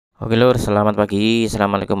Oke lur, selamat pagi.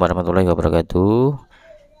 Assalamualaikum warahmatullahi wabarakatuh.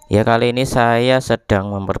 Ya, kali ini saya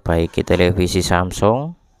sedang memperbaiki televisi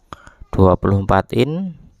Samsung 24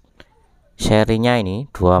 in serinya ini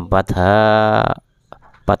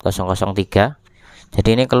 24H4003. Jadi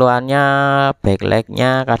ini keluhannya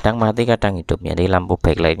backlightnya kadang mati kadang hidup, jadi lampu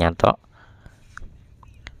backlightnya tok.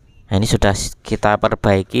 Nah, ini sudah kita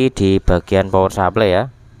perbaiki di bagian power supply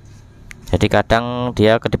ya. Jadi kadang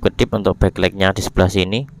dia kedip-kedip untuk backlightnya di sebelah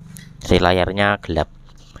sini, jadi layarnya gelap.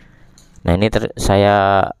 Nah, ini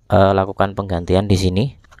saya lakukan penggantian di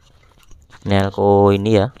sini. Ini elko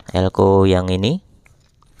ini ya, elko yang ini,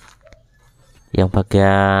 yang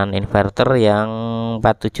bagian inverter yang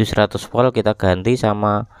 47 100 volt kita ganti,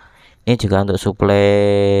 sama ini juga untuk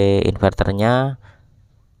suplai inverternya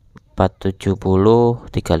 470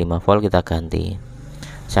 35 volt kita ganti.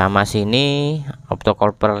 Sama sini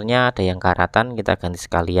optocouplernya ada yang karatan, kita ganti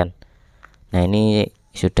sekalian. Nah, ini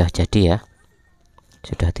sudah jadi ya,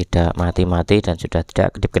 sudah tidak mati-mati dan sudah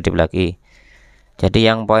tidak kedip-kedip lagi. Jadi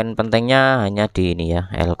yang poin pentingnya hanya di ini ya,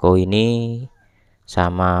 elko ini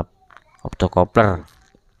sama optocoupler.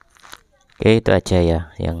 Oke, itu aja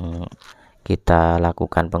ya yang kita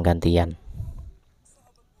lakukan penggantian.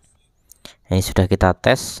 Ini sudah kita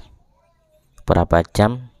tes berapa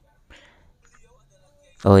jam.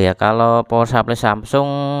 Oh ya, kalau power supply Samsung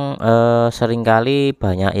seringkali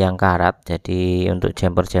banyak yang karat. Jadi untuk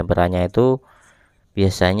jumper-jumperannya itu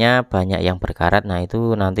biasanya banyak yang berkarat. Nah,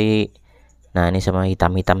 itu nanti, nah ini sama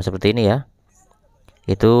hitam-hitam seperti ini ya,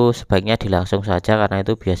 itu sebaiknya dilangsung saja karena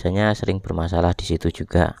itu biasanya sering bermasalah di situ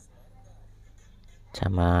juga.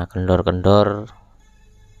 Sama kendor-kendor,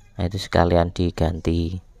 nah itu sekalian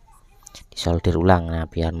diganti, disolder ulang, nah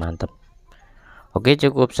biar mantap. Oke,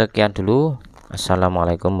 cukup sekian dulu.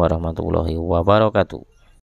 Assalamualaikum warahmatullahi wabarakatuh.